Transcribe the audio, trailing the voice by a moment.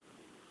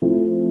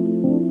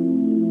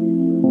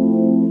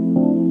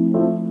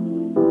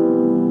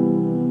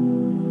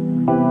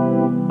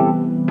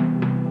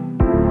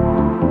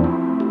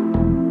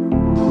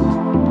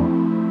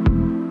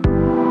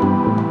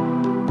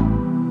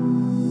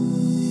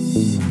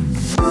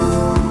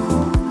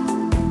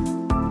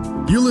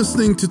You're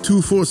listening to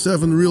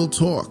 247 Real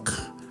Talk.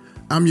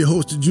 I'm your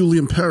host,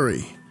 Julian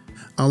Perry,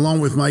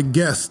 along with my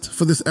guest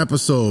for this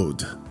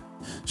episode.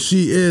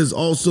 She is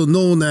also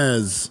known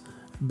as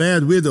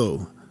Bad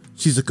Widow.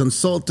 She's a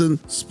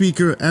consultant,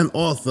 speaker, and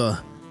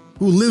author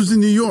who lives in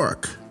New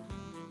York.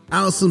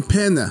 Alison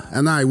Pena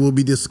and I will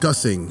be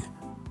discussing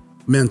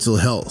mental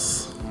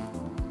health.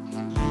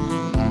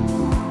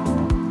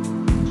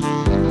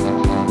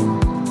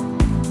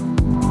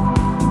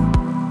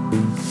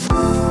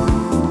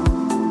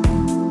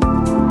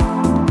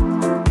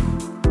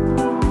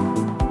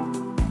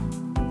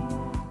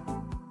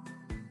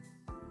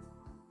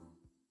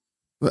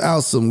 Well,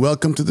 Alison,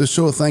 welcome to the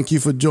show. Thank you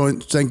for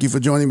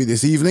joining me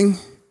this evening.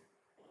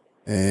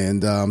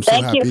 And I'm so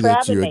happy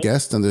that you're a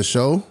guest on the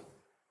show.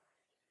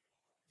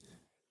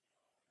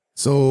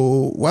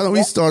 So why don't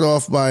we start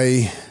off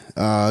by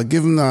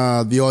giving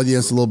the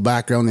audience a little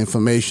background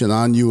information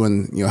on you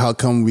and how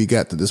come we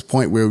get to this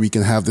point where we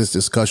can have this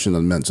discussion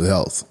on mental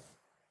health.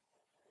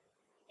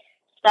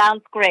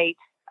 Sounds great.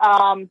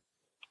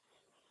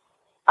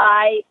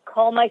 I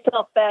call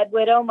myself Bad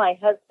Widow. My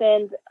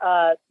husband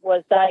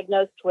was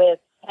diagnosed with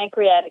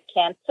pancreatic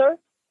cancer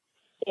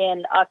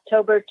in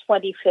October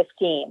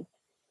 2015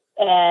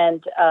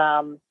 and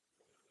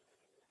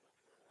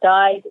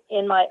died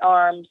in my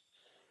arms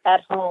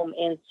at home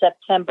in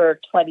September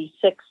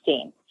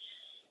 2016.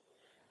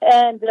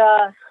 And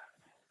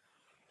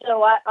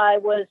so I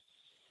was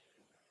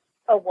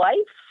a wife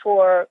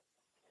for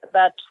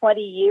about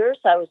 20 years.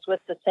 I was with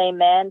the same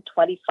man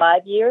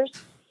 25 years.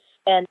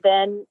 And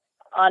then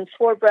on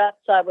 4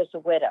 breaths, I was a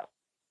widow.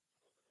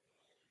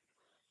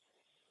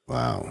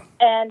 Wow.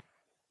 And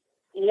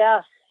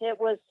yeah, it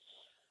was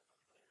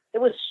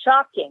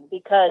shocking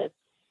because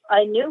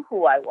I knew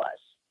who I was.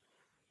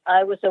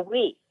 I was a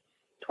we.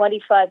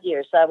 25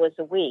 years, I was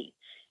a we.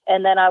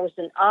 And then I was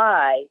an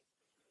I,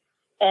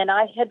 and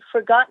I had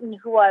forgotten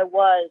who I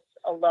was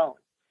alone.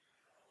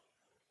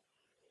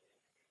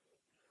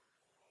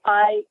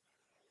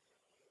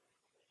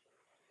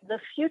 The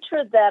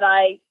future that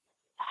I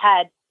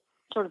had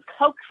sort of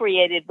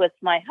co-created with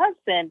my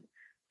husband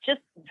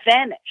just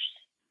vanished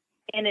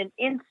in an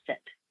instant.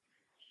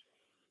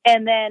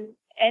 And then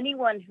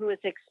anyone who has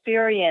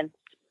experienced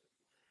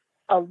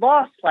a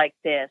loss like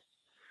this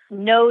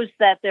knows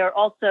that there are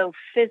also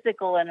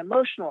physical and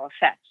emotional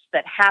effects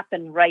that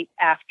happen right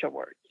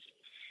afterwards.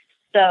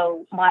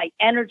 So my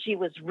energy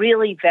was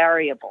really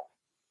variable.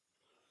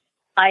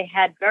 I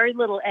had very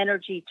little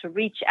energy to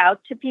reach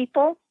out to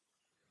people,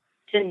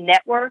 to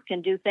network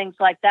and do things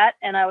like that,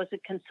 and I was a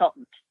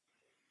consultant.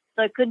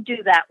 So I couldn't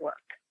do that work.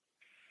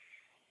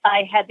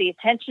 I had the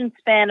attention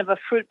span of a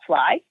fruit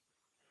fly,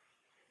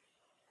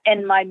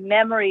 and my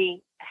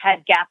memory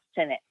had gaps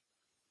in it.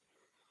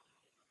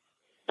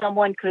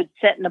 Someone could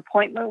set an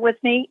appointment with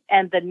me,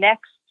 and the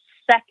next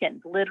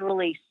second,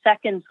 literally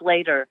seconds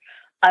later,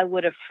 I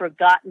would have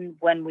forgotten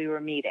when we were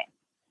meeting.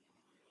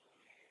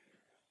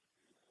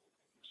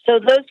 So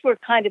those were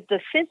kind of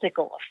the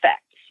physical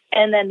effects.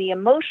 And then the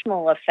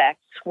emotional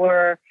effects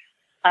were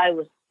I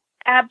was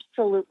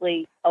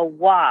absolutely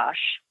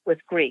awash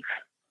with grief.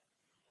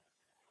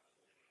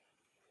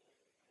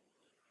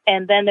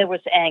 And then there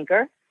was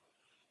anger.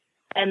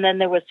 And then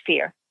there was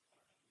fear.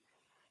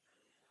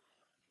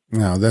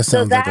 No, that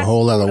sounds like a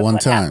whole lot at one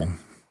time. Happened.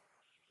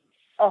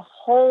 A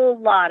whole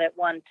lot at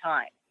one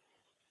time.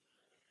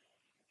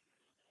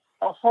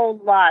 A whole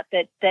lot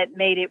that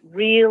made it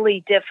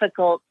really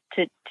difficult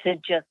to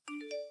just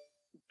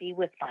be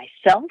with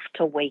myself,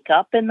 to wake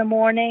up in the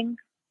morning.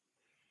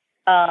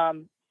 I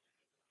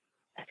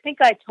think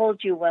I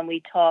told you when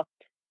we talked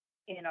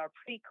in our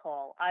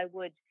pre-call, I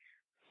would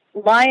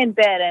lie in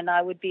bed and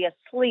I would be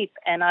asleep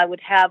and I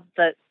would have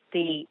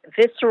the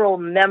visceral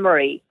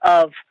memory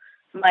of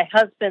my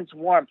husband's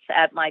warmth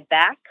at my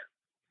back.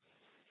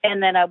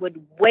 And then I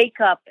would wake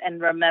up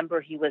and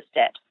remember he was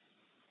dead.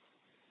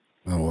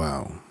 Oh,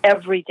 wow.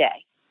 Every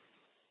day.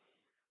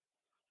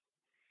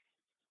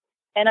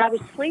 And I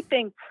was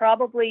sleeping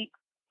probably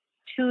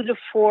 2 to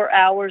 4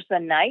 hours a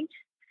night.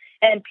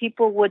 And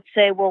people would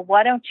say, well,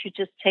 why don't you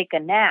just take a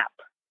nap?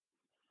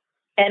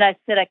 And I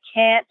said, I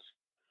can't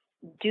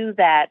do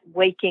that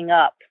waking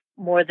up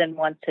more than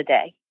once a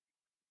day.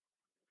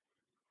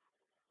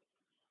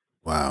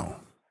 Wow.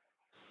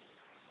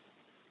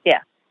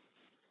 Yeah.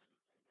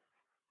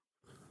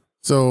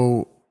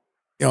 So,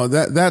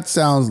 that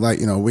sounds like,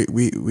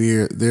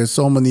 we're there's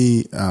so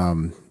many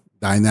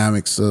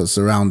dynamics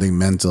surrounding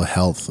mental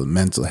health and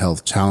mental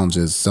health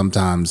challenges.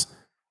 Sometimes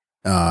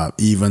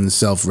even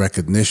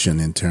self-recognition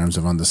in terms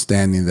of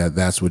understanding that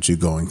that's what you're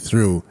going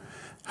through.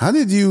 How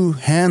did you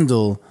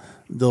handle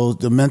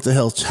the mental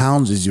health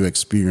challenges you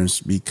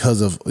experienced because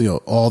of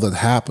all that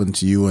happened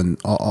to you, and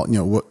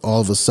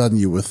all of a sudden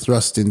you were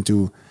thrust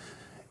into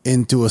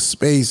a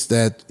space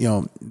that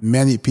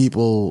many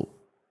people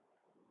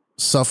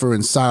suffer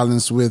in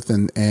silence with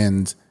and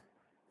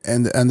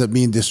end up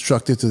being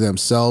destructive to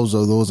themselves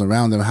or those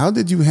around them? How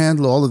did you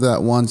handle all of that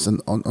at once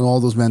and all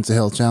those mental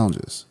health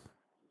challenges?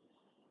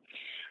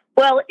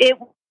 Well, it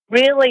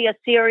really a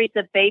series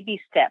of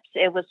baby steps.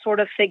 It was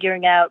sort of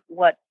figuring out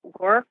what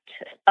worked.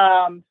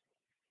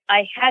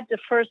 I had to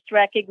first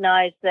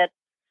recognize that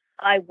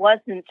I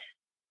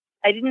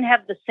didn't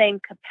have the same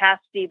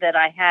capacity that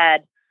I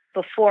had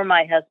before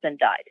my husband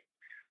died.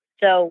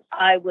 So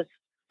I was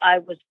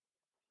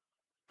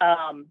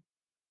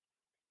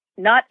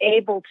not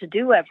able to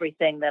do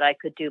everything that I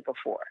could do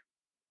before.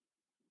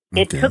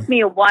 Okay. It took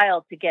me a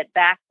while to get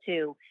back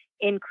to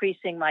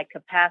increasing my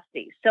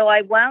capacity. So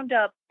I wound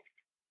up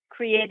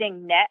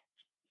creating nets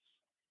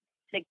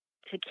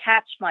to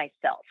catch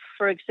myself.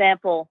 For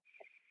example,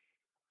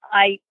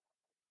 I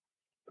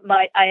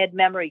had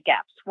memory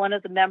gaps. One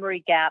of the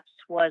memory gaps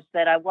was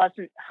that I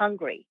wasn't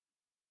hungry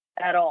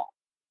at all.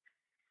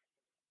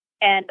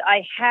 And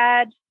I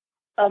had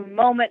a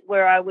moment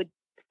where I would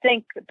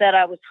think that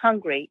I was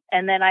hungry,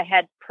 and then I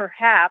had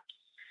perhaps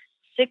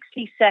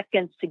 60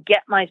 seconds to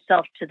get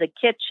myself to the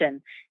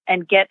kitchen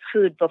and get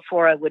food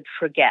before I would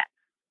forget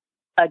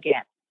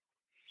again.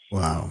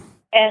 Wow.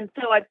 And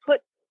so I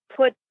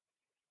put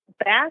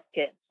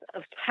baskets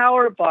of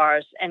power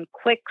bars and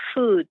quick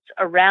foods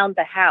around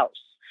the house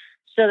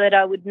so that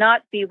I would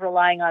not be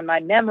relying on my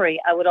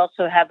memory. I would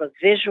also have a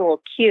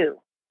visual cue.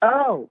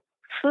 Oh,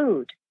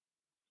 food.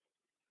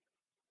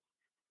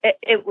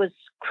 It was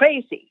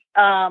crazy.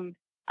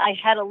 I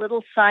had a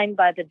little sign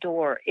by the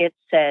door. It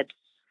said,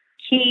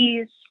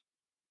 keys,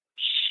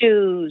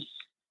 shoes,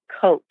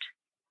 coat,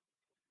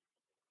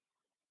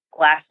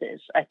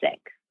 glasses, I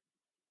think.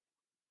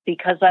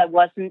 Because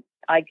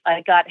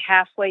I got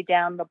halfway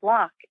down the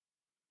block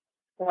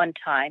one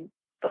time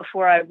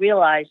before I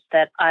realized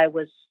that I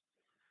was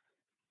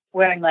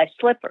wearing my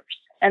slippers.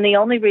 And the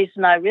only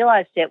reason I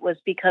realized it was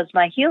because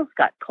my heels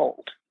got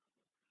cold.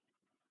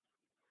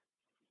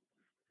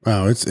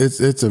 Wow,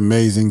 it's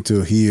amazing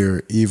to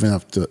hear, even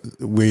up to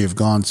where you've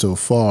gone so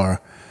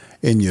far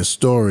in your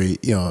story.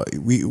 You know,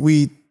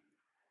 we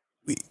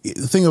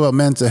the thing about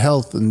mental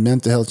health and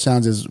mental health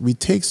challenges, we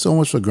take so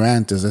much for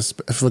granted,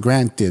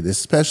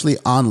 especially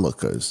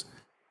onlookers.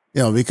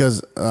 You know,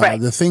 because Right.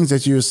 the things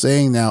that you're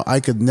saying now, I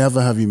could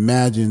never have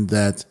imagined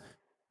that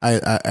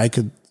I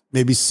could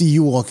maybe see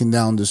you walking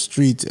down the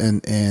street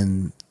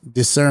and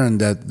discern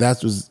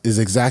that is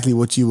exactly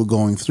what you were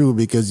going through,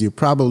 because you're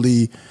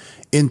probably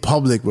in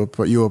public,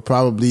 you were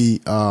probably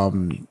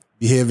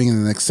behaving in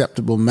an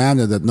acceptable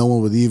manner that no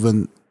one would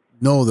even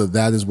know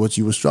that is what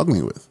you were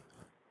struggling with.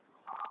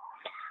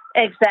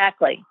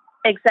 Exactly.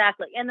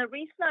 And the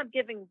reason I'm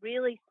giving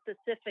really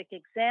specific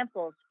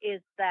examples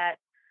is that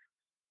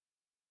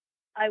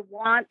I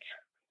want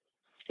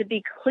to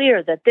be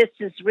clear that this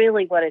is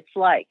really what it's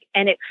like.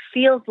 And it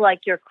feels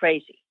like you're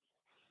crazy.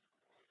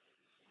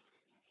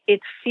 It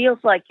feels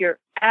like you're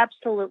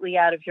absolutely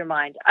out of your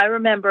mind. I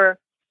remember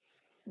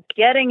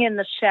getting in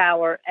the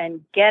shower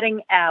and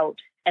getting out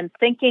and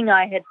thinking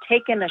I had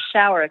taken a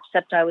shower,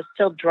 except I was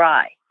still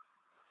dry.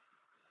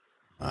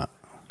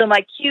 So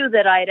my cue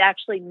that I had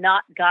actually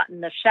not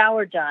gotten the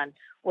shower done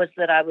was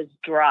that I was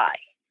dry.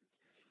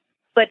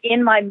 But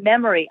in my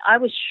memory, I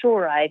was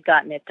sure I had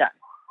gotten it done.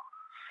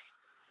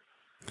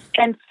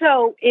 And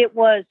so it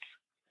was,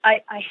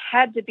 I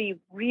had to be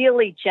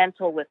really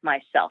gentle with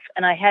myself,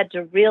 and I had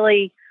to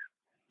really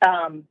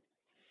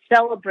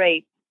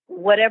celebrate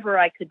whatever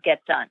I could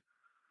get done.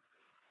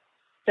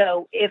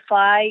 So if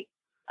I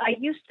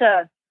used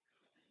to,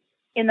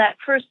 in that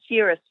first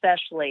year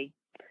especially,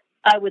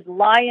 I would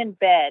lie in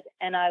bed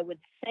and I would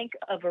think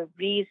of a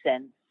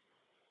reason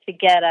to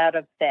get out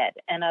of bed,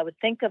 and I would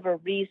think of a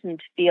reason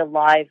to be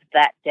alive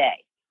that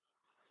day.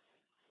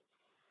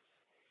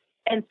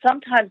 And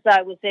sometimes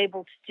I was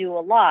able to do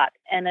a lot,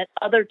 and at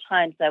other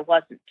times I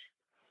wasn't.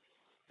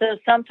 So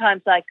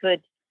sometimes I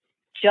could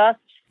just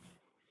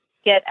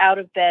get out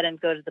of bed and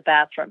go to the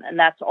bathroom, and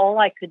that's all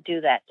I could do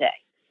that day.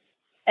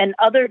 And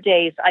other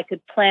days I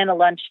could plan a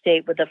lunch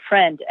date with a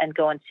friend and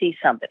go and see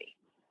somebody.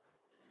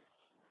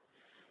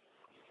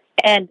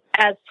 And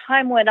as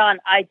time went on,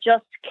 I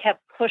just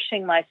kept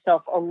pushing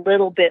myself a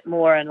little bit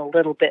more and a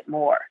little bit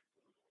more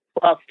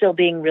while still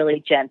being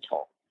really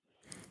gentle.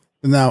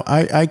 Now,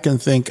 I can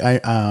think,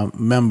 I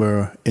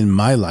remember in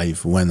my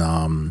life when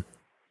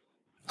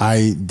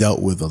I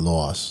dealt with a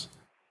loss.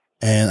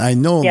 And I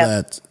know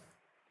that,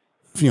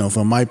 you know,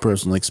 from my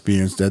personal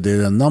experience, that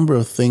there are a number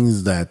of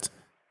things that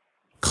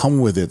come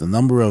with it, a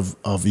number of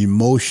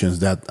emotions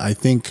that I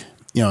think,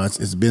 you know,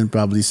 it's been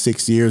probably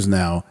 6 years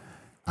now.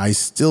 I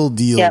still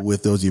deal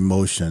with those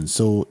emotions.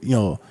 So, you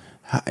know,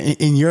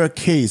 in your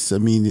case, I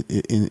mean,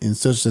 in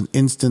such an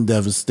instant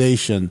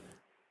devastation,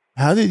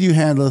 how did you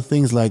handle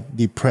things like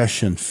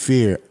depression,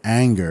 fear,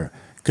 anger?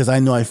 Because I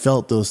know I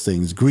felt those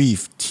things: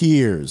 grief,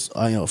 tears,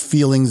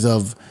 feelings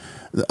of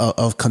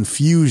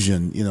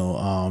confusion. You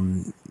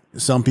know,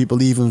 some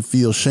people even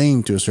feel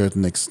shame to a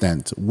certain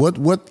extent.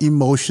 What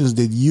emotions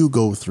did you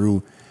go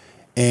through,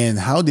 and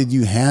how did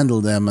you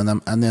handle them?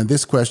 And then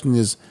this question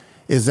is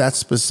that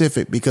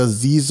specific,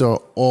 because these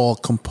are all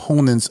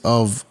components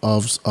of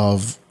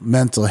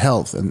mental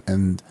health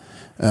and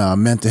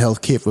mental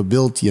health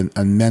capability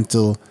and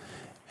mental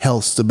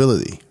health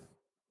stability.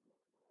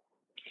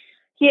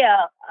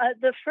 Yeah,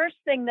 the first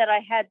thing that I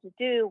had to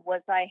do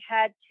was I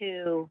had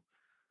to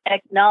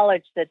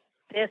acknowledge that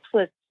this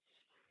was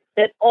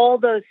that all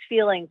those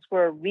feelings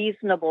were a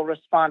reasonable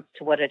response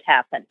to what had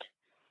happened.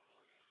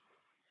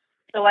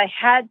 So I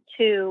had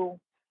to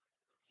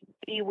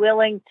be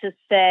willing to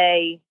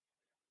say,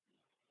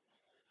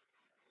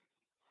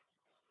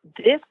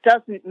 this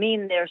doesn't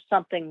mean there's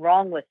something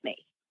wrong with me.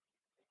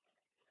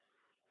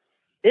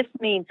 This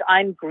means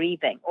I'm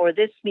grieving, or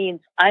this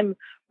means I'm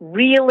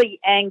really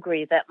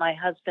angry that my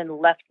husband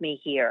left me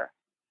here.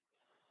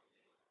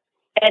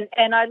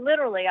 And I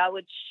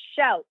would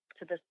shout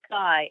to the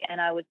sky and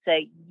I would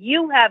say,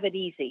 you have it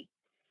easy.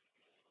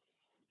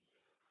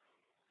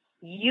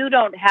 You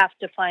don't have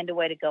to find a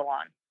way to go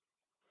on.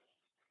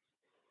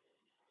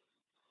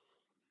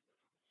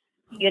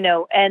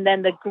 And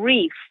then the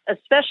grief,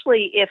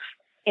 especially if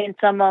in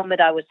some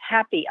moment I was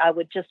happy, I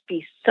would just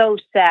be so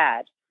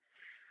sad.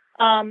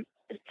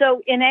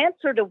 So in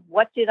answer to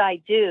what did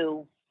I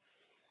do,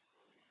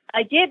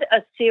 I did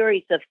a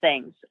series of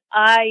things.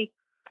 I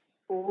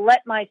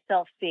let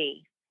myself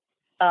be.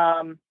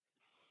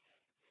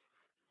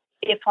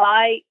 If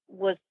I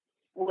was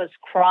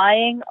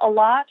crying a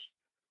lot,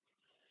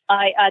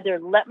 I either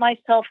let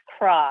myself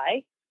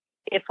cry,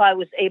 if I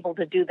was able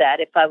to do that,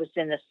 if I was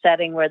in a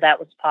setting where that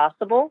was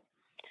possible,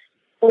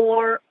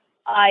 or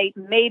I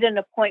made an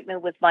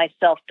appointment with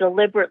myself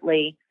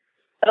deliberately.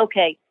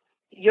 Okay,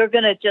 you're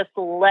going to just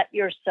let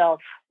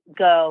yourself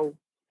go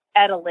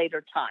at a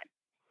later time.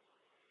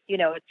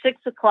 At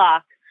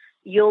 6:00,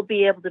 you'll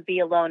be able to be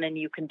alone and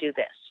you can do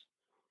this.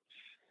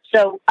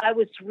 So I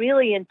was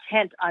really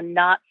intent on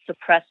not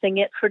suppressing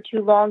it for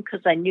too long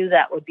because I knew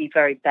that would be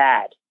very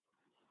bad.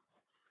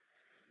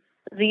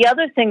 The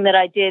other thing that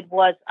I did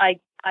was I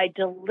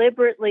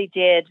deliberately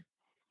did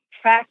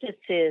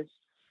practices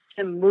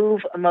to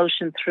move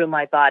emotion through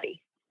my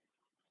body.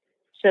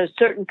 So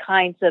certain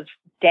kinds of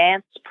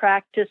dance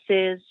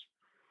practices.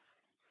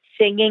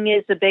 Singing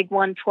is a big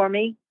one for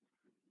me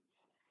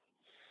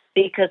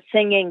because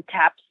singing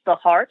taps the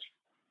heart.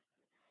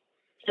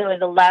 So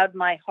it allowed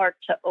my heart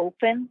to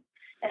open,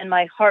 and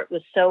my heart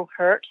was so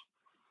hurt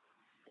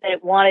that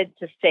it wanted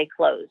to stay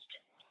closed.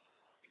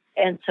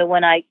 And so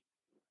when I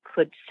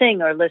could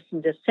sing or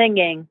listen to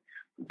singing,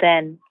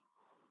 then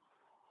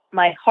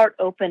my heart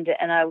opened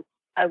and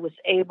I was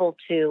able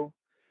to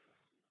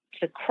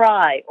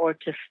cry or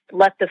to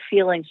let the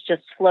feelings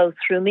just flow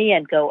through me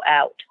and go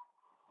out.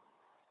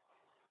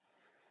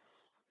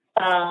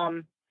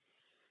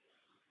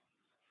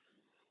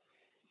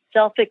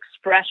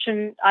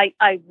 Self-expression,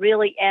 I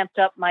really amped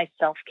up my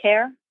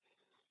self-care,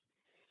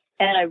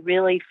 and I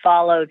really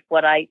followed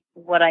what I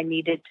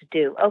needed to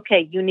do.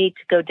 Okay, you need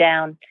to go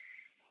down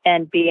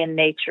and be in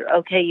nature.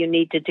 Okay, you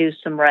need to do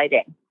some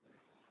writing,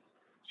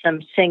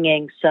 some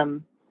singing,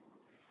 some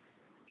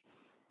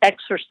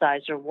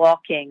exercise or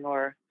walking,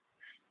 or,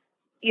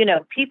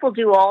 people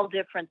do all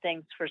different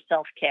things for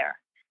self-care.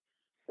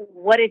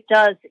 What it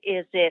does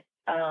is it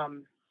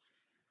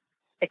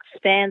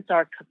expands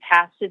our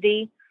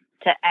capacity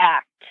to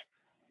act,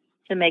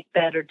 to make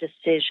better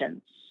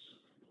decisions.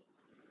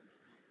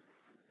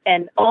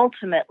 And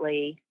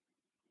ultimately,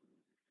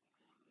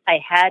 I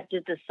had to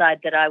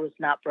decide that I was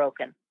not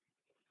broken,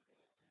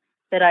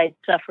 that I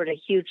suffered a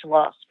huge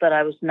loss, but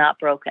I was not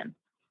broken.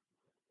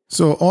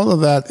 So all of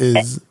that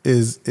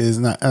is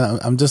not.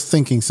 I'm just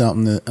thinking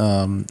something that,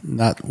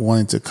 not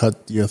wanting to cut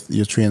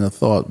your train of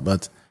thought,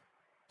 but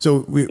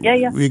so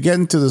we're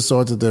getting to the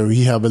sort of the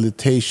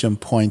rehabilitation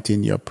point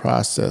in your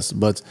process.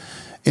 But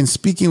in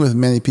speaking with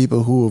many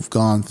people who have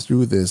gone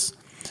through this,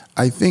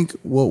 I think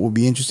what would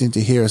be interesting to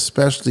hear,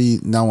 especially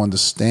now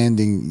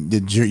understanding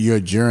your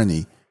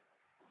journey.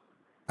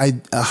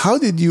 How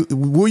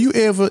were you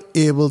ever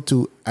able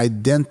to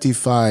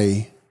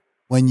identify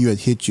when you had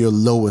hit your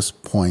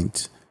lowest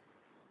point?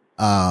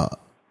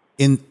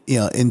 In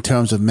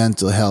terms of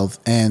mental health,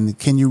 and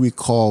can you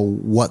recall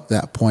what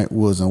that point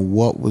was and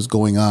what was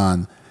going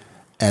on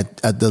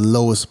at the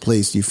lowest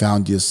place you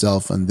found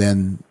yourself, and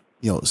then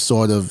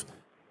sort of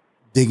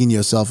digging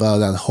yourself out of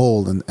that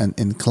hole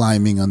and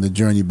climbing on the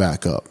journey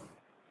back up?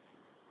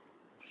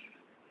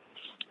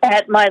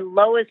 At my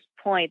lowest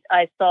point,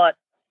 I thought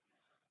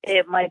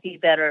it might be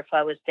better if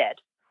I was dead,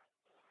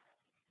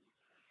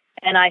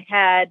 and I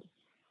had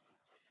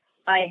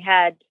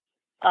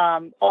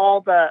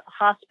all the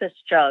hospice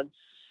drugs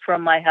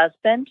from my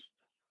husband,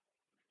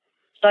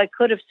 so I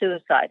could have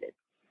suicided.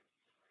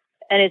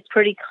 And it's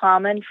pretty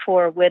common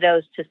for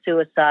widows to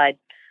suicide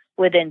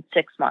within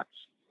 6 months.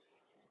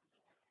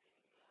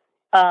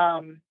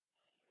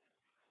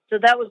 So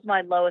that was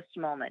my lowest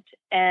moment.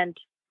 And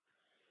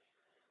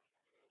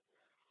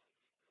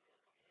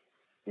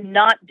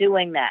not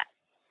doing that,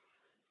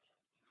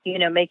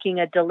 making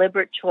a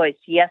deliberate choice.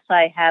 Yes,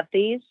 I have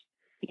these.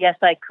 Yes,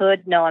 I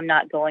could. No, I'm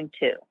not going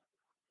to.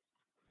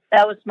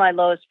 That was my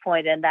lowest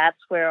point, and that's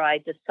where I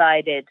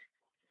decided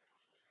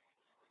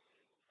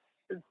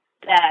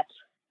that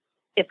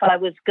if I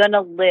was going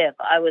to live,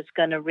 I was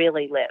going to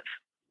really live.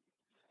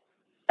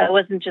 I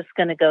wasn't just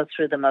going to go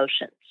through the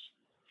motions.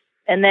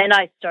 And then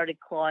I started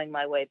clawing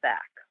my way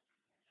back.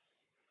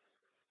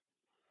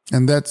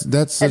 And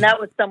that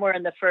was somewhere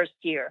in the first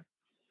year,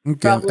 okay,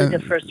 probably the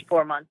first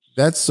 4 months.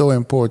 That's so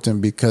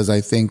important, because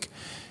I think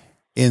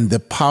in the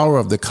power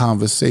of the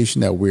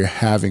conversation that we're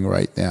having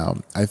right now,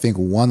 I think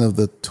one of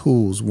the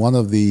tools of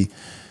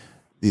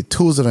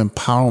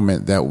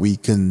empowerment that we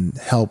can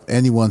help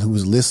anyone who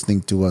is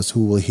listening to us,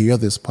 who will hear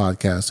this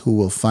podcast, who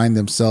will find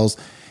themselves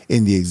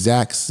in the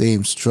exact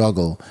same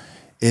struggle,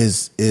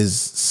 is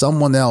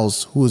someone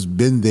else who has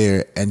been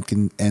there and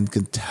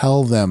can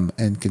tell them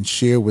and can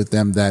share with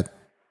them that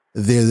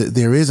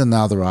there is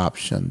another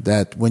option,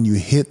 that when you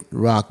hit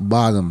rock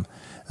bottom,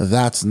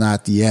 that's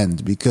not the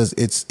end. Because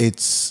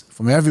it's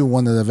from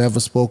everyone that I've ever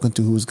spoken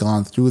to who's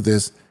gone through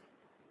this,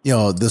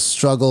 the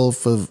struggle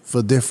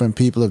for different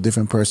people of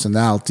different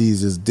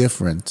personalities is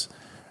different,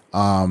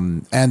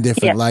 and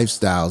different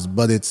lifestyles.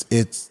 But it's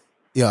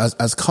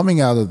as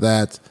coming out of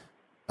that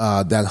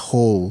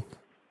hole,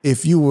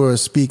 if you were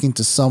speaking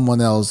to someone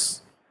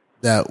else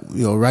that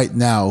right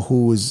now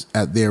who is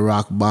at their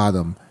rock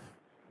bottom,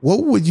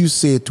 what would you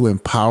say to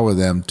empower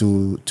them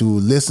to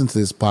listen to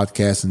this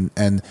podcast,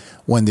 and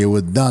when they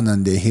were done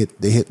and they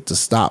hit the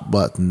stop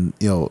button,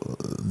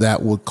 that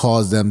would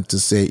cause them to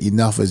say,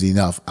 enough is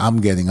enough, I'm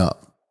getting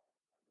up?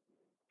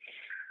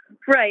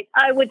 Right.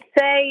 I would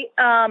say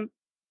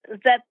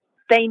that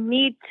they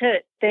need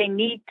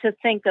to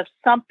think of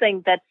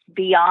something that's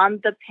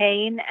beyond the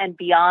pain and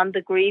beyond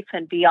the grief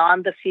and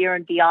beyond the fear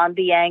and beyond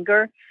the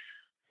anger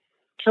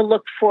to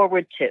look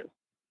forward to.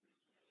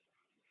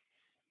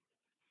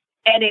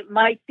 And it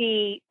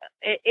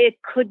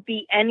could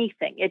be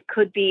anything. It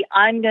could be,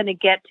 I'm going to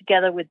get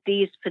together with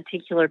these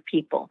particular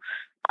people.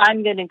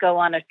 I'm going to go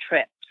on a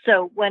trip.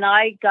 So when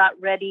I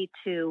got ready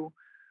to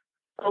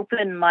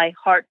open my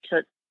heart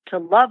to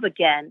love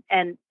again,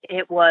 and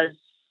it was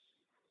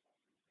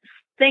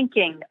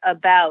thinking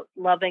about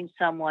loving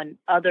someone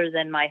other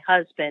than my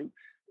husband,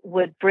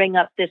 would bring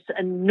up this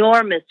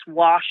enormous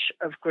wash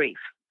of grief.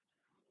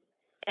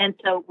 And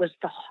so it was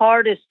the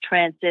hardest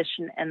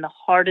transition and the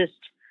hardest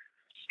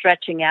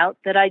stretching out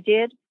that I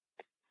did.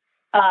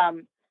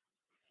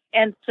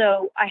 And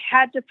so I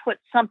had to put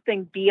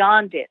something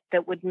beyond it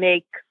that would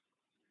make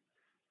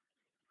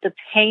the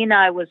pain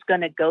I was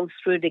going to go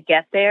through to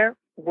get there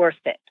worth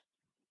it.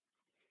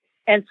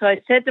 And so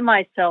I said to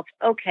myself,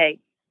 okay,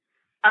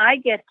 I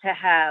get to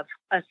have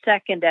a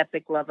second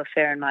epic love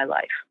affair in my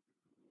life.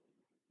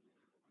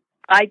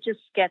 I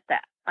just get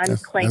that. I'm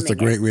claiming it. That's a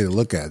great way to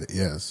look at it,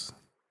 yes.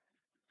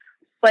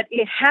 But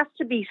it has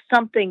to be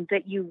something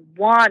that you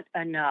want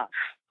enough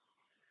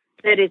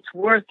that it's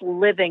worth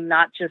living,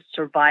 not just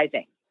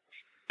surviving.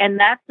 And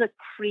that's a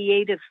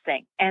creative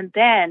thing. And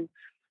then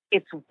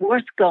it's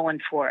worth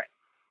going for it.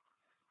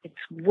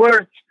 It's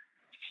worth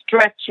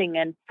stretching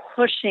and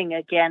pushing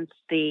against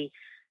the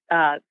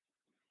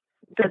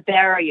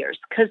barriers.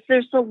 Because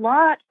there's a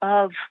lot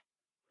of,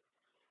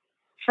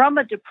 from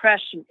a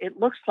depression, it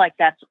looks like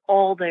that's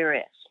all there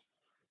is.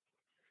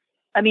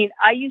 I mean,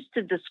 I used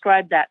to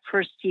describe that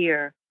first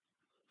year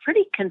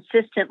pretty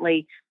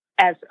consistently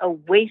as a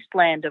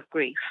wasteland of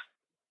grief.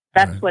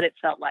 That's right. What it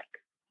felt like.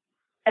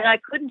 And I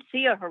couldn't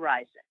see a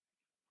horizon.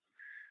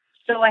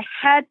 So I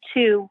had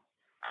to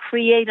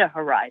create a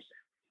horizon,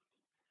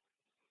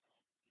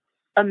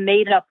 a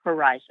made-up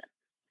horizon.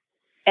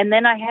 And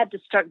then I had to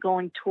start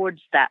going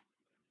towards that.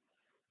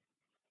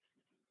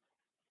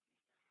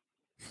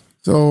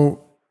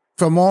 So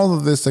from all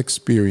of this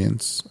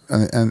experience,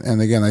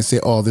 and again, I say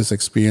all this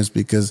experience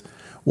because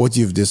what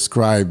you've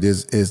described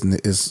is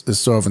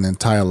sort of an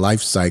entire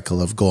life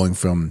cycle of going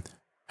from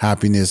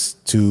happiness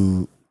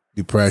to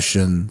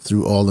depression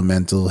through all the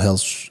mental health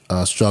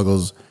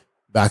struggles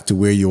back to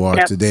where you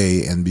are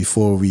today. And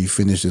before we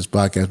finish this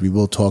podcast, we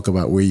will talk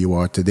about where you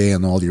are today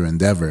and all your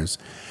endeavors.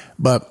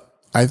 But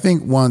I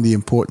think one of the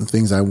important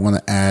things I want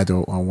to add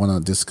or I want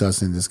to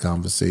discuss in this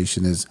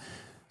conversation is,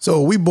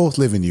 so we both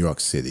live in New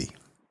York City.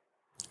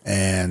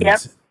 And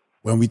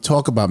when we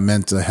talk about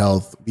mental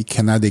health, we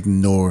cannot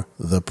ignore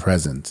the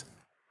present.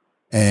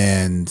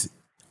 And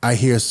I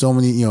hear so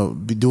many,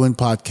 doing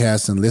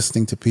podcasts and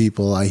listening to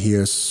people, I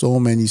hear so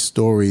many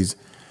stories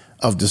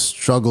of the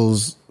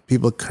struggles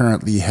people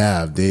currently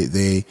have.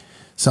 They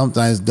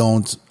sometimes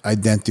don't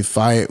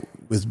identify it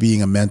with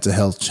being a mental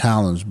health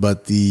challenge,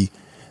 but the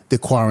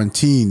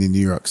quarantine in New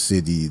York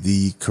City,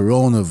 the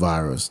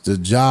coronavirus, the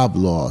job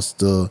loss,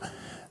 the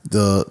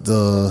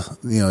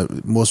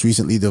most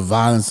recently the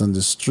violence on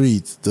the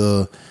streets,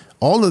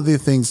 all of the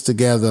things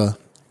together,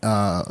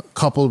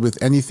 coupled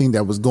with anything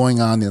that was going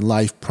on in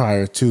life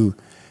prior to,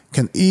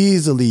 can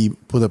easily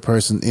put a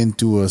person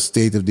into a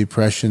state of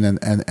depression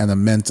and a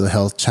mental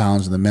health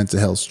challenge and a mental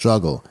health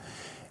struggle.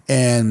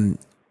 And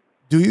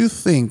do you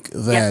think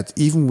that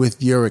even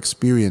with your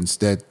experience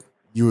that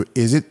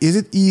is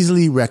it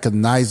easily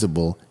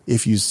recognizable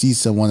if you see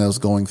someone else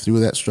going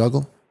through that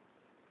struggle?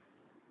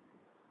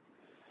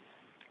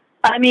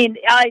 I mean,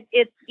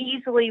 it's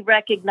easily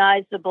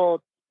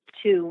recognizable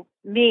to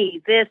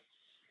me.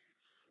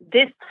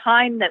 this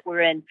time that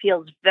we're in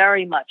feels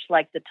very much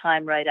like the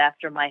time right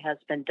after my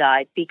husband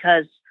died,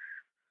 because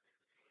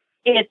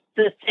it's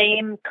the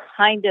same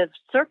kind of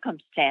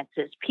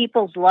circumstances.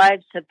 People's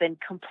lives have been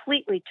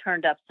completely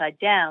turned upside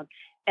down,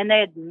 and they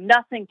had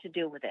nothing to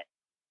do with it.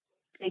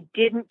 They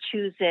didn't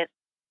choose it.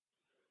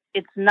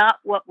 It's not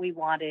what we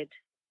wanted.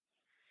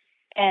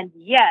 And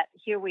yet,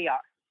 here we are.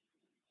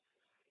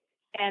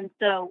 And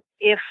so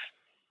if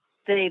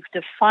they've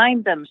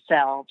defined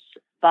themselves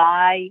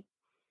by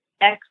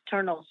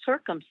external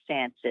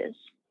circumstances,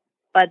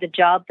 by the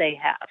job they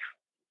have,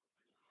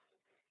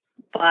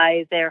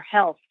 by their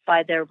health,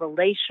 by their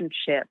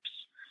relationships,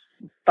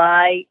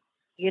 by,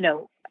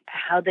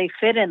 how they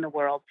fit in the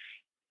world,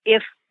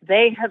 if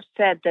they have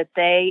said that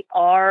they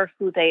are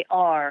who they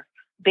are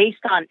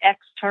based on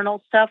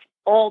external stuff,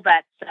 all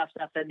that stuff's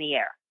up in the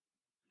air.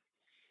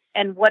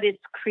 And what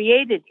it's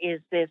created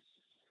is this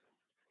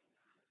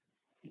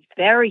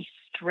very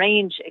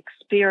strange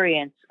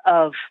experience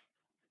of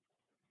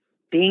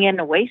being in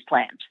a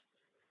wasteland,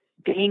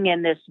 being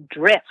in this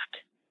drift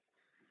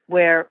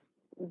where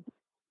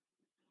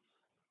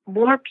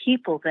more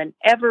people than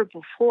ever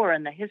before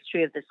in the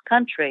history of this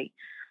country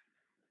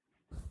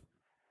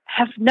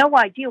have no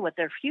idea what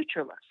their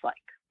future looks like.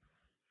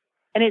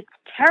 And it's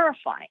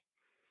terrifying.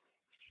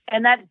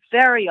 And that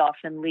very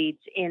often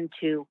leads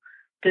into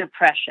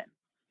depression,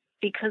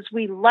 because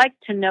we like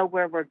to know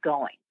where we're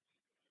going.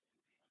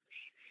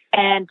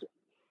 And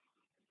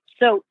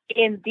so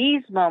in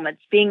these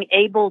moments, being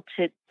able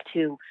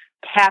to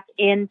tap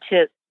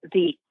into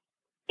the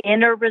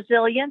inner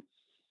resilience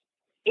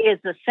is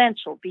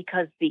essential,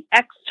 because the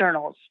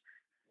externals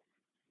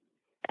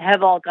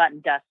have all gotten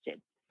dusted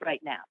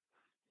right now.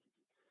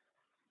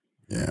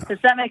 Yeah. Does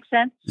that make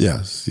sense?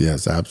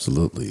 Yes,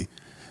 absolutely.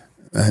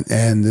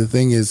 And the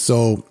thing is,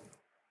 so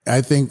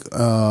I think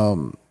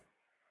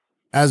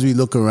as we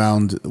look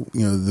around,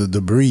 the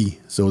debris,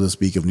 so to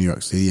speak, of New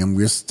York City, and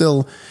we're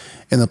still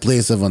in a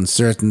place of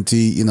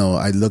uncertainty.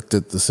 I looked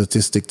at the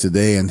statistic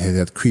today, and it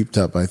had creeped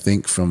up, I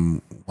think,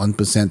 from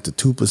 1% to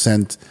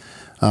 2%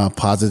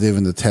 positive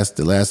in the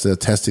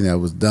last testing that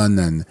was done.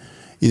 And,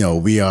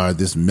 we are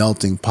this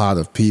melting pot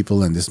of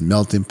people and this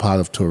melting pot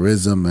of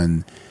tourism.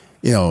 And,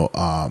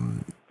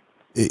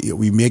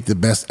 we make the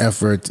best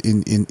effort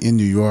in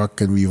New York,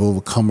 and we've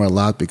overcome a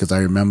lot, because I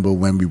remember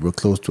when we were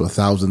close to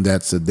 1,000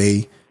 deaths a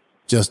day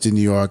just in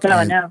New York.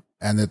 Oh, no.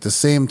 And at the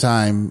same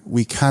time,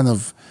 we're kind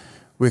of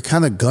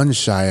gun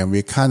shy, and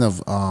we're kind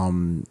of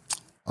on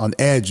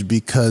edge,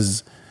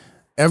 because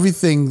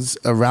everything's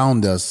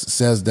around us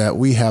says that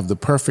we have the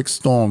perfect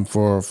storm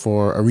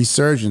for a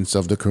resurgence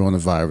of the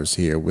coronavirus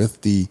here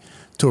with the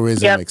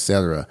tourism, Yep.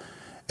 etc.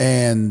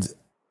 And,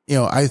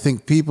 I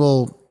think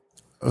people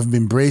have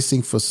been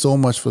bracing for so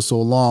much for so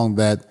long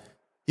that,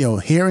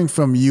 hearing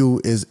from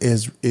you is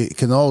it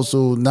can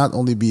also not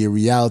only be a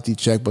reality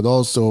check, but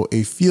also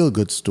a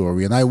feel-good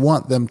story. And I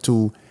want them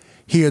to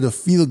hear the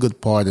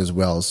feel-good part as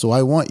well. So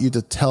I want you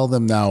to tell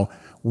them now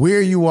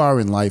where you are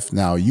in life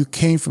now. You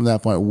came from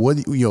that point. What,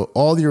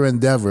 all your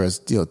endeavors,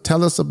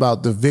 tell us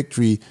about the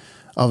victory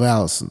of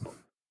Allison.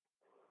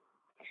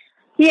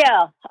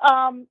 Yeah.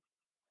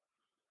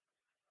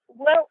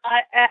 Well,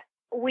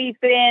 we've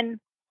been,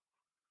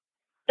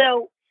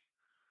 so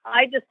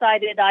I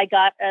decided I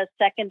got a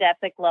second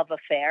epic love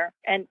affair,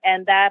 and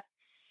that,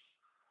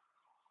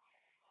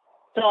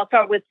 so I'll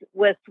start with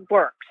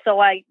work. So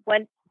I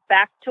went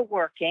back to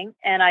working,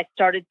 and I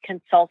started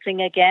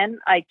consulting again.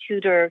 I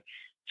tutor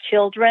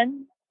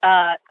children.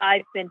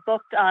 I've been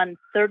booked on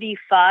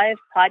 35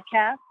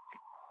 podcasts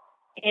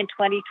in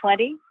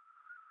 2020.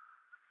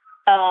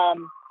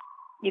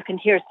 You can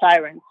hear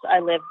sirens. I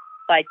live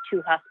by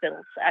 2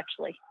 hospitals,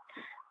 actually.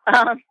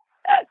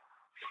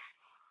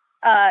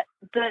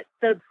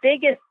 The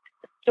biggest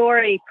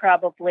story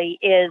probably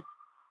is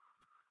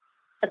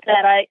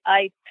that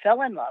I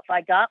fell in love.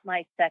 I got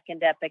my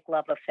second epic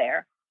love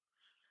affair.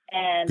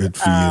 And good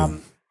for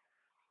you.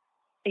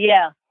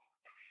 Yeah.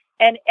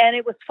 And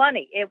it was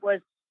funny.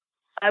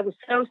 I was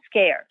so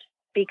scared,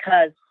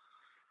 because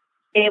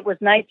it was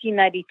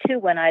 1992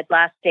 when I'd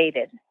last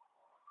dated.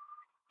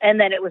 And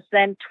then it was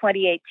then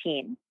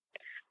 2018.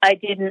 I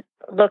didn't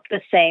look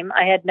the same.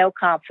 I had no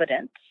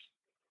confidence.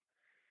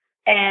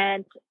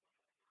 And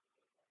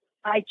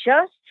I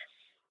just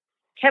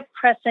kept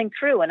pressing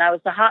through, and I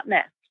was a hot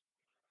mess.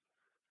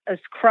 I was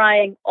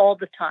crying all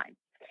the time.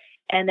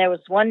 And there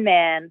was one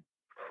man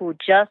who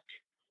just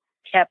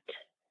kept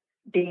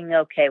being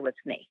okay with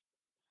me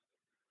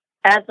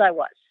as I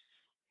was.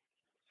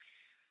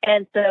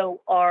 And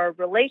so our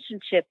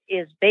relationship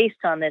is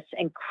based on this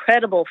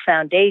incredible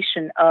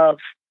foundation of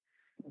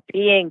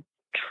being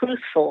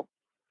truthful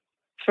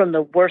from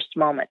the worst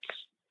moments.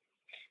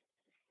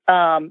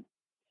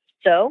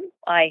 So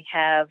I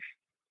have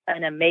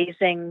an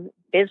amazing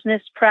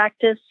business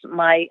practice.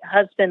 My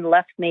husband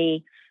left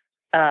me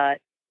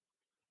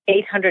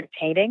 800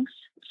 paintings.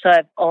 So I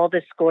have all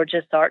this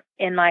gorgeous art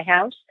in my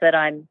house that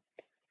I'm,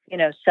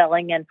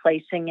 selling and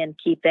placing and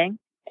keeping.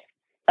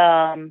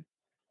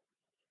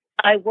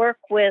 I work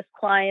with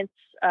clients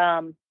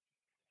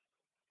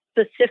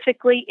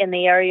specifically in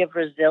the area of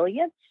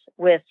resilience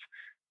with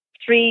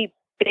 3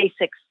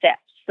 basic steps.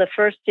 The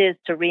first is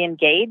to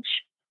re-engage.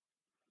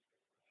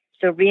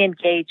 So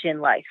re-engage in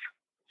life.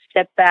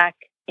 Step back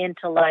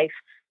into life.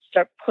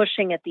 Start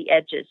pushing at the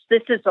edges.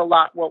 This is a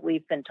lot what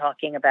we've been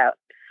talking about.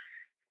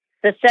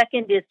 The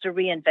second is to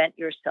reinvent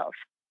yourself.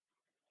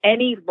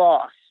 Any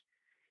loss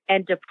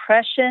and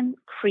depression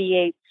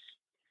creates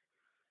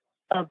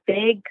a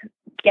big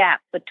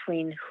gap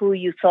between who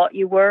you thought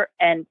you were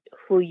and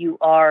who you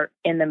are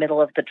in the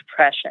middle of the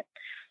depression,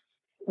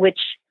 which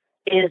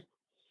is,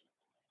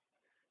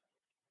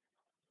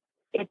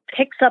 it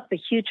picks up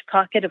a huge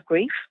pocket of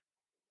grief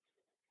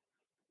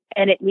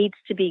and it needs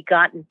to be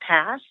gotten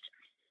past.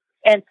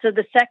 And so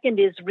the second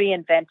is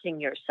reinventing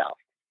yourself.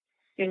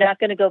 You're not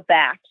going to go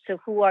back. So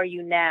who are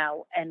you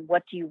now and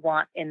what do you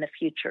want in the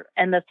future?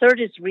 And the third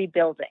is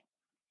rebuilding.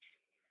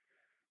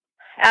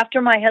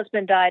 After my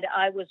husband died,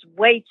 I was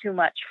way too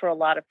much for a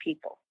lot of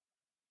people.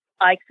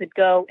 I could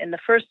go in the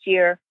first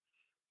year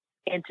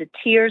into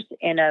tears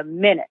in a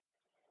minute,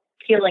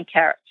 peeling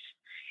carrots.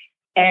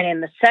 And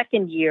in the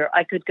second year,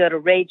 I could go to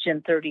rage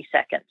in 30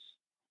 seconds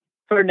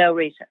for no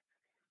reason.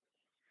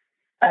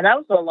 And that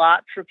was a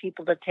lot for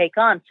people to take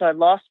on. So I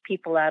lost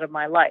people out of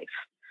my life.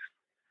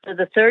 So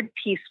the third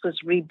piece was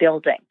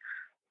rebuilding.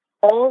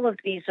 All of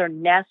these are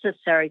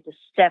necessary to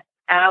step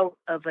out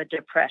of a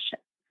depression.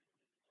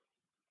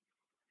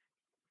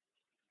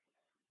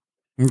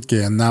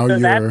 Okay, and now so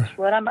that's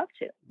what I'm up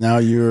to. Now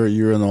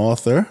you're an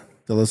author.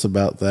 Tell us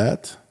about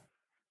that.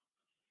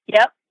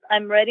 Yep,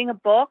 I'm writing a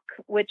book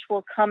which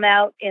will come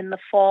out in the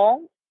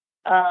fall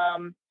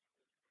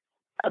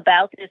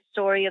about this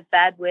story of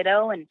Bad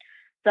Widow and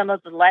some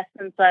of the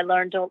lessons I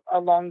learned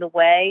along the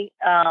way,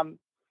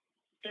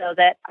 so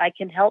that I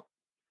can help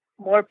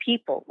more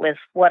people with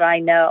what I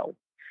know.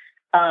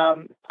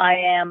 I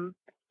am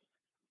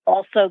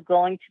also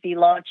going to be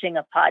launching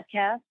a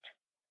podcast.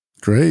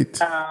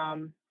 Great.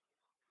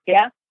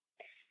 Yeah.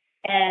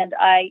 And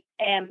I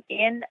am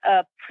in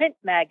a print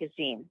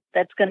magazine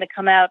that's going to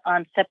come out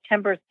on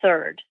September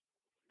 3rd,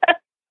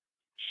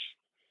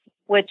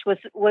 which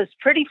was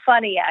pretty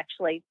funny,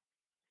 actually.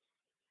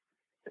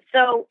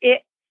 So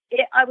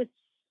I was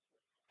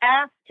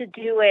asked to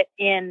do it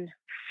in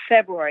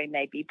February,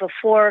 maybe,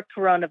 before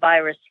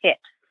coronavirus hit.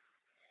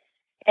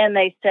 And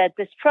they said,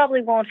 this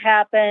probably won't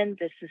happen.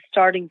 This is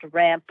starting to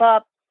ramp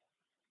up.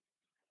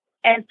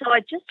 And so I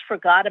just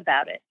forgot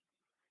about it.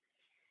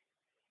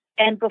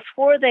 And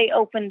before they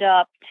opened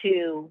up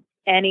to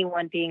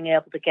anyone being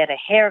able to get a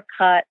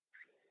haircut,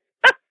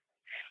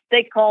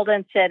 they called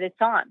and said, it's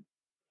on.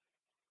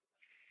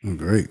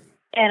 Great.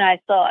 And I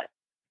thought,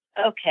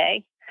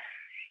 okay.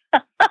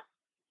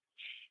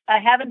 I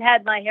haven't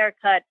had my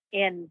haircut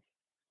in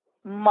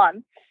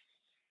months.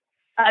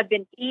 I've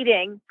been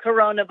eating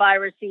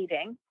coronavirus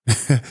eating.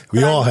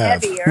 We all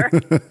have. Heavier.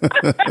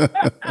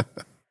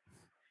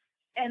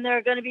 And there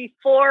are going to be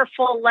 4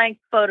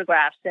 full-length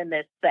photographs in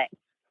this thing.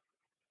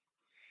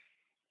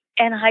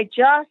 And I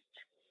just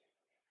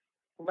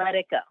let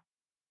it go.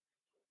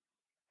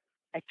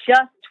 I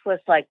just was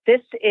like,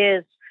 this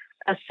is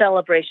a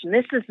celebration.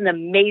 This is an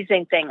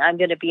amazing thing. I'm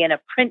going to be in a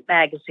print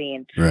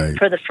magazine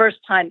for the first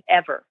time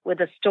ever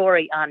with a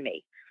story on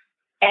me.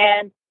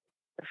 And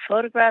the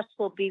photographs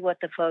will be what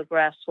the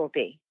photographs will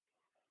be.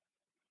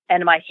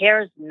 And my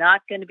hair is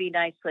not going to be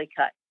nicely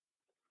cut.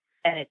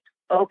 And it's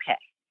okay.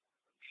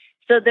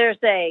 So there's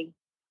the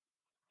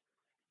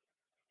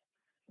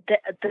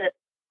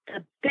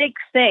big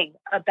thing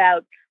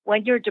about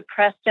when you're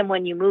depressed and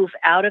when you move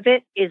out of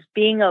it is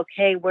being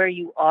okay where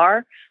you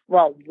are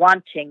while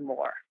wanting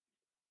more.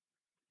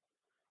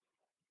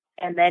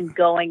 And then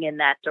going in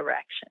that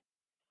direction.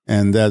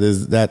 And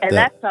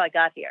that's how I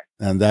got here.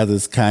 And that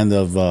is kind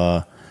of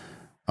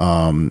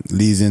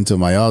leads into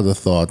my other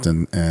thought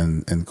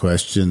and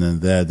question,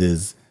 and that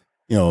is,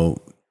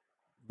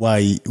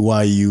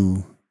 why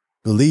you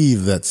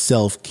believe that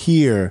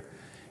self-care,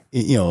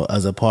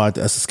 as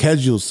a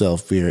scheduled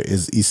self-care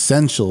is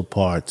essential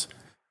part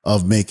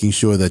of making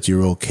sure that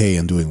you're okay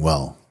and doing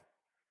well.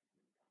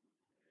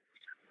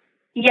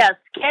 Yeah,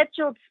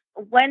 scheduled.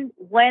 When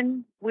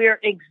we're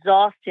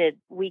exhausted,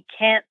 we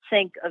can't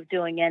think of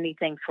doing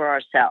anything for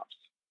ourselves.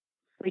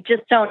 We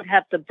just don't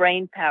have the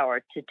brain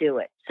power to do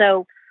it.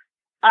 So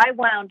I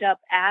wound up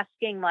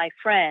asking my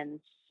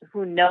friends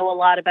who know a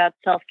lot about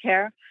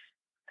self-care.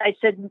 I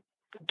said,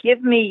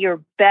 give me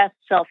your best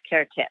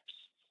self-care tips.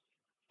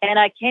 And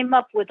I came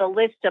up with a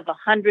list of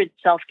 100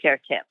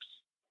 self-care tips.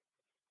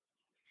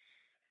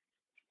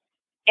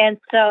 And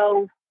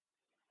so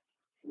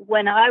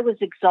when I was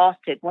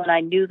exhausted, when I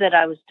knew that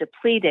I was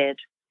depleted,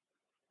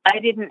 I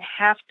didn't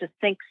have to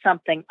think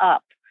something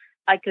up.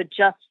 I could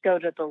just go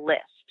to the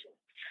list.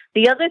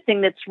 The other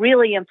thing that's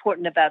really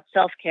important about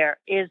self-care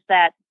is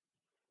that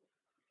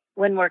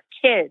when we're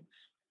kids,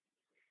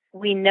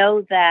 we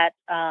know that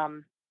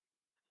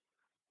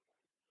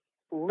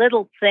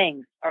little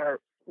things are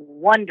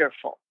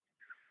wonderful.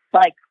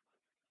 Like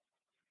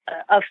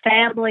a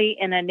family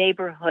in a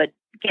neighborhood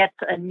gets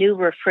a new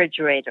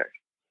refrigerator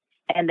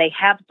and they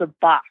have the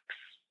box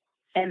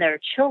and there are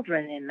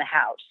children in the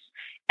house,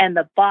 and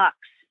the box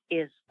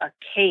is a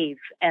cave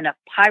and a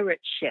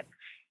pirate ship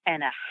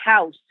and a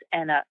house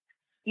and a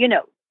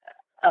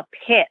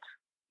pit.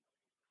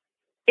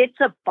 It's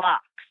a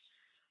box.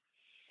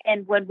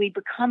 And when we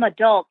become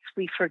adults,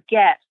 we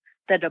forget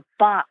that a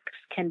box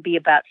can be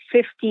about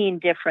 15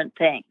 different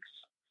things.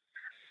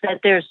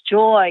 That there's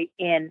joy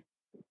in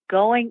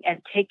going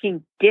and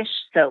taking dish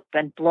soap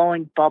and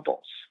blowing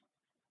bubbles.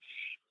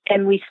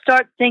 And we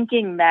start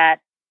thinking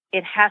that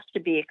it has to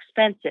be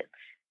expensive.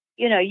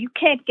 You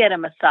can't get a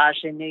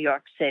massage in New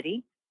York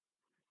City.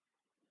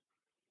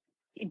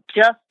 You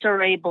just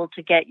are able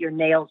to get your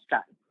nails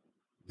done.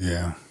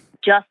 Yeah.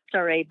 Just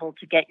are able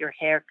to get your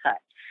hair cut.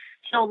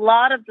 So a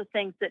lot of the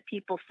things that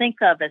people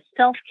think of as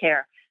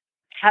self-care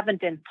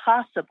haven't been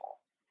possible.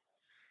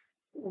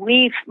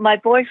 My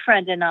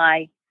boyfriend and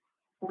I,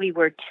 we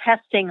were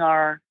testing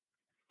our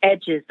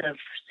edges of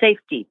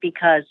safety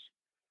because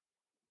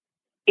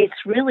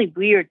it's really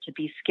weird to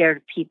be scared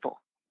of people.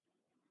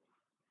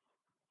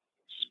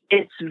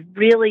 It's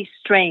really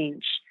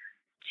strange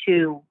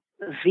to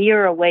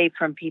veer away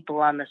from people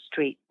on the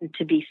street and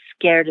to be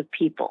scared of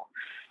people.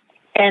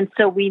 And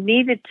so we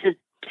needed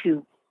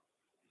to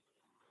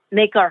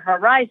make our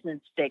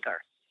horizons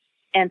bigger.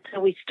 And so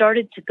we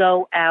started to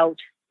go out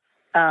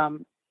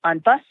on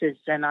buses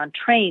and on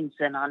trains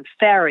and on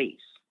ferries,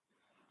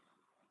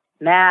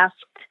 masked,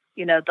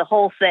 the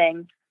whole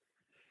thing.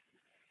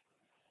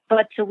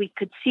 But so we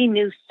could see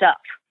new stuff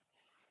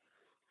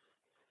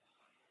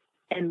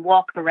and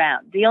walk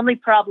around. The only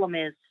problem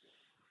is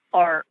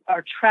our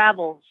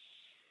travels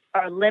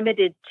are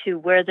limited to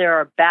where there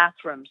are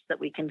bathrooms that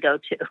we can go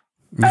to.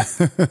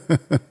 Yes.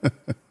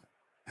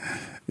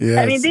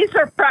 I mean, these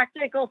are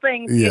practical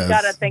things you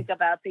got to think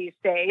about these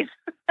days.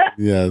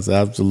 Yes,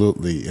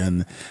 absolutely.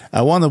 And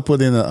I want to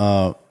put in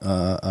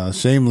a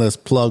shameless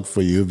plug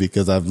for you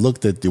because I've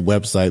looked at the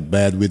website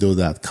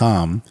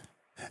badwidow.com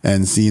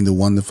and seen the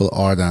wonderful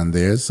art on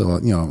there. So,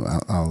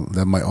 I'll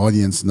let my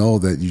audience know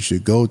that you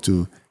should go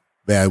to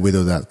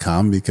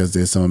badwidow.com because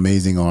there's some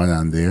amazing art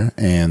on there.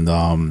 And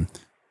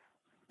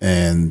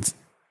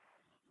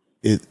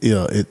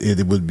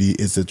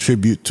it's a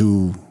tribute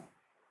to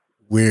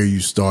where you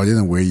started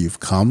and where you've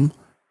come.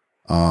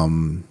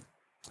 And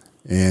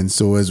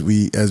so as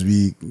we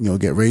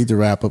get ready to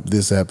wrap up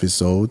this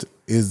episode,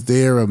 is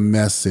there a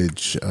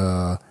message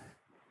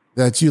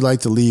that you'd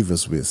like to leave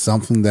us with?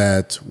 Something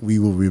that we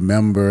will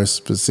remember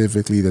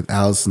specifically that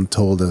Allison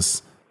told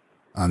us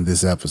on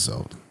this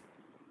episode?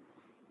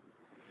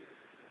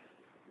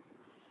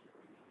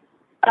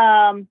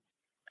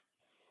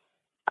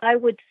 I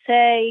would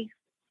say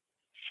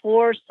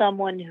for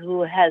someone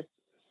who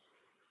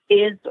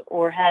is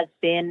or has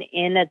been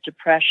in a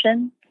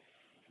depression,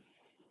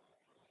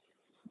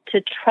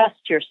 to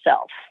trust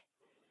yourself,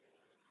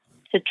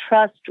 to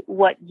trust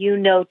what you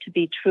know to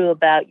be true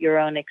about your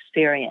own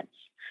experience.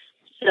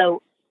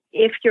 So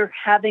if you're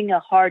having a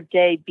hard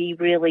day, be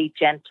really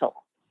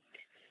gentle.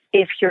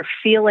 If you're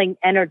feeling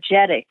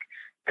energetic,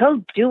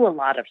 go do a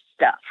lot of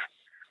stuff,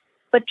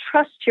 but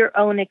trust your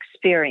own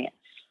experience.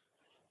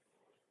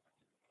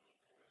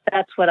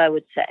 That's what I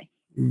would say.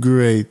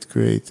 Great.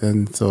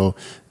 And so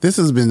this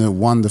has been a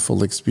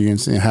wonderful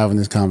experience in having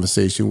this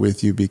conversation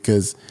with you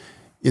because,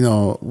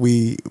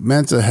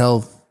 mental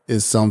health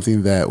is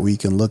something that we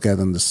can look at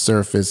on the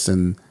surface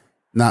and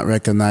not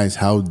recognize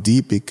how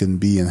deep it can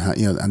be and how,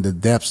 and the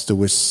depths to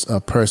which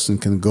a person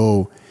can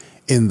go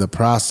in the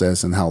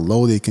process and how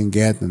low they can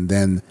get. And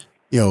then,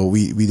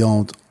 we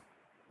don't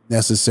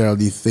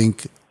necessarily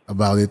think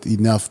about it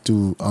enough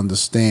to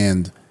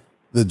understand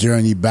the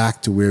journey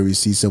back to where we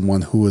see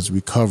someone who has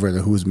recovered or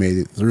who's made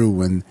it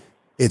through. And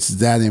it's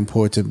that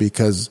important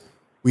because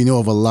we know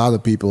of a lot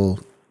of people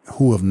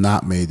who have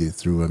not made it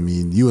through. I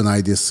mean, you and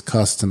I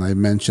discussed, and I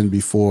mentioned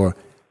before,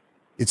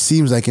 it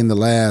seems like in the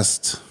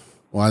last,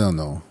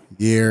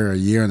 year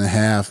and a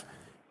half,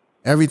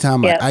 every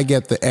time I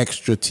get the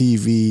extra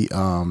TV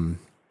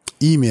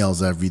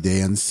emails every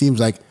day, and it seems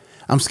like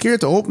I'm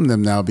scared to open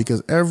them now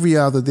because every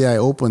other day I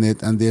open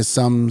it and there's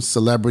some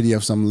celebrity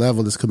of some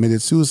level that's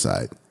committed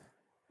suicide.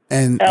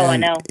 And I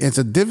know. It's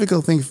a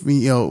difficult thing for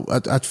me,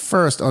 at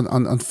first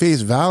on face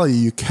value,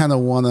 you kind of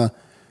want to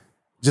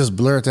just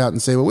blurt out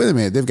and say, well, wait a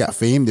minute, they've got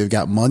fame, they've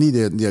got money,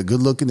 they're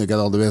good looking, they've got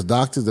all the best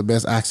doctors, the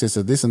best access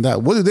to this and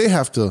that. What do they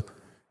have to,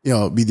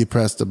 be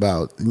depressed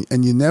about?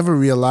 And you never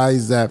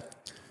realize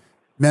that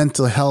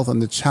mental health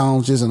and the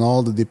challenges and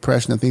all the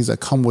depression and things that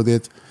come with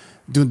it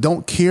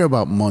don't care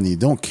about money,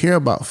 don't care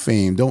about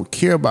fame, don't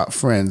care about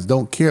friends,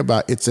 don't care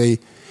about it's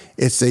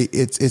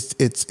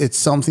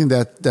something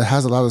that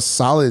has a lot of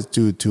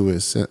solitude to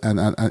it and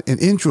an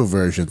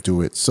introversion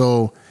to it.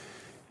 So,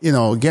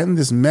 getting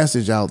this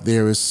message out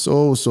there is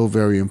so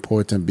very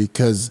important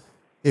because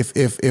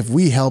if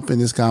we help in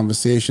this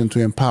conversation to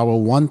empower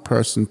one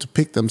person to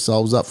pick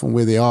themselves up from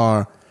where they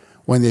are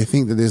when they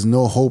think that there's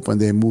no hope and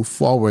they move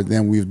forward,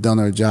 then we've done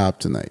our job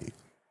tonight.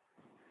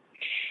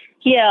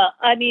 Yeah,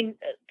 I mean,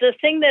 the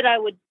thing that I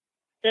would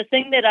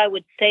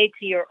say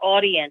to your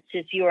audience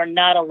is you are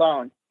not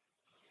alone.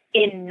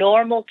 in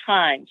normal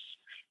times,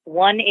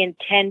 1 in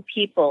 10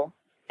 people,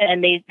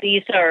 and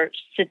these are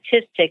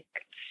statistics,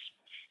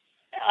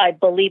 I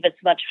believe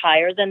it's much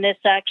higher than this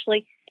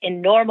actually.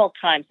 In normal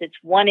times, it's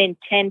 1 in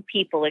 10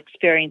 people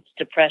experience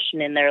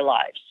depression in their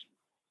lives.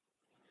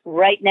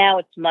 Right now,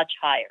 it's much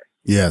higher.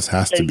 Yes,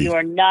 has to be. So you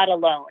are not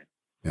alone.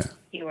 Yeah.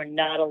 You are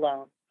not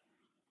alone.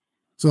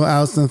 So,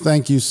 Allison,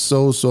 thank you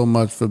so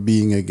much for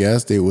being a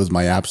guest. It was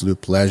my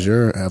absolute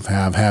pleasure of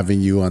having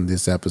you on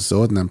this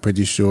episode, and I'm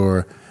pretty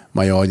sure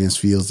my audience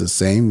feels the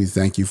same. We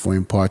thank you for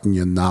imparting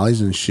your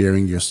knowledge and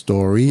sharing your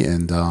story.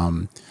 And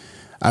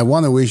I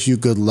want to wish you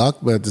good luck,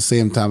 but at the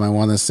same time, I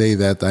want to say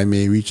that I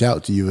may reach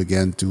out to you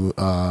again to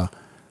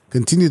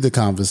continue the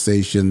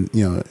conversation,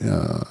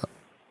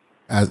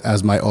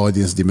 as my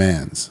audience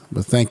demands.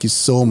 But thank you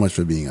so much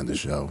for being on the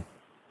show.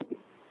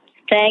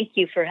 Thank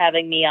you for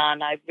having me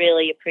on. I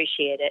really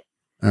appreciate it.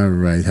 All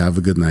right. Have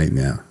a good night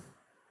now.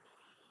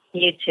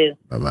 You too.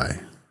 Bye-bye.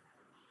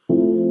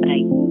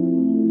 Bye.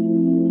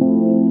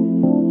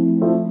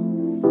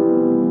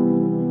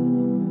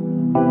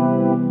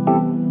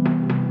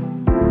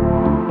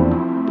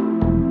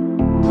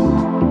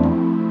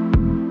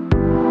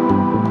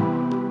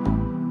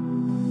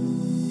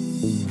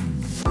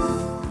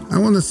 I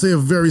want to say a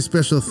very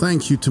special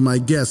thank you to my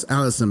guest,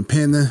 Allison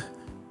Penn,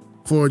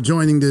 for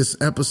joining this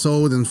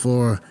episode and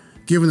for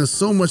giving us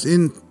so much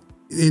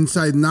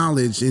inside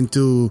knowledge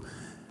into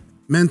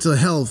mental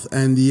health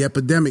and the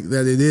epidemic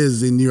that it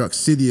is in New York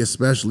City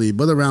especially,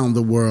 but around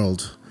the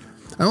world.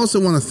 I also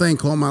want to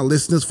thank all my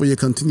listeners for your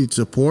continued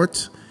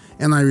support.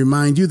 And I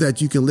remind you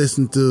that you can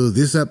listen to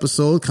this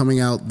episode coming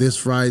out this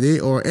Friday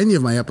or any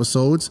of my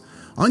episodes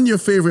on your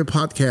favorite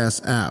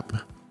podcast app.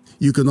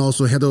 You can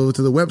also head over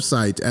to the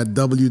website at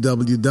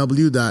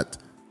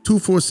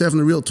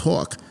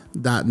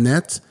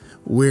www.247realtalk.net,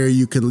 where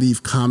you can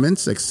leave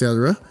comments,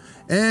 etc.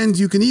 And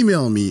you can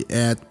email me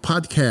at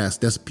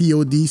podcast, that's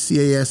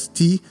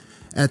podcast,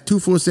 at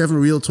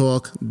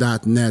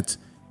 247realtalk.net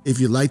if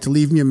you'd like to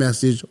leave me a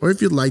message or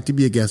if you'd like to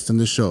be a guest on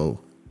the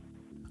show.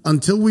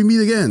 Until we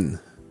meet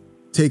again,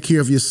 take care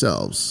of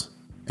yourselves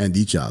and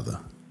each other.